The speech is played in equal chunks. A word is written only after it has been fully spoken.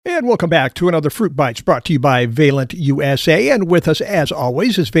And welcome back to another Fruit Bites brought to you by Valent USA. And with us, as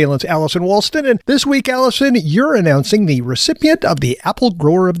always, is Valent's Allison Walston. And this week, Allison, you're announcing the recipient of the Apple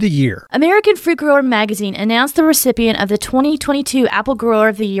Grower of the Year. American Fruit Grower Magazine announced the recipient of the 2022 Apple Grower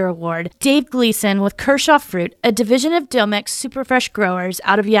of the Year Award, Dave Gleason with Kershaw Fruit, a division of Domex Superfresh Growers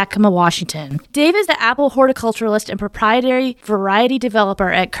out of Yakima, Washington. Dave is the apple horticulturalist and proprietary variety developer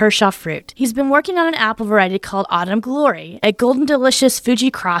at Kershaw Fruit. He's been working on an apple variety called Autumn Glory, a golden delicious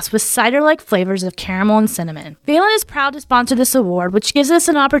Fuji cross with cider-like flavors of caramel and cinnamon. Valent is proud to sponsor this award, which gives us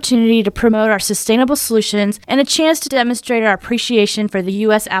an opportunity to promote our sustainable solutions and a chance to demonstrate our appreciation for the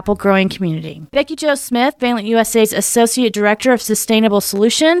U.S. apple growing community. Becky Jo Smith, Valent USA's Associate Director of Sustainable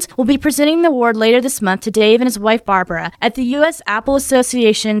Solutions, will be presenting the award later this month to Dave and his wife Barbara at the U.S. Apple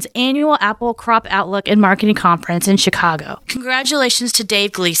Association's annual Apple Crop Outlook and Marketing Conference in Chicago. Congratulations to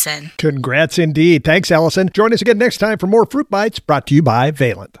Dave Gleason. Congrats indeed. Thanks, Allison. Join us again next time for more Fruit Bites brought to you by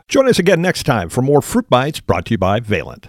Valent. Join us again next time for more Fruit Bites brought to you by Valent.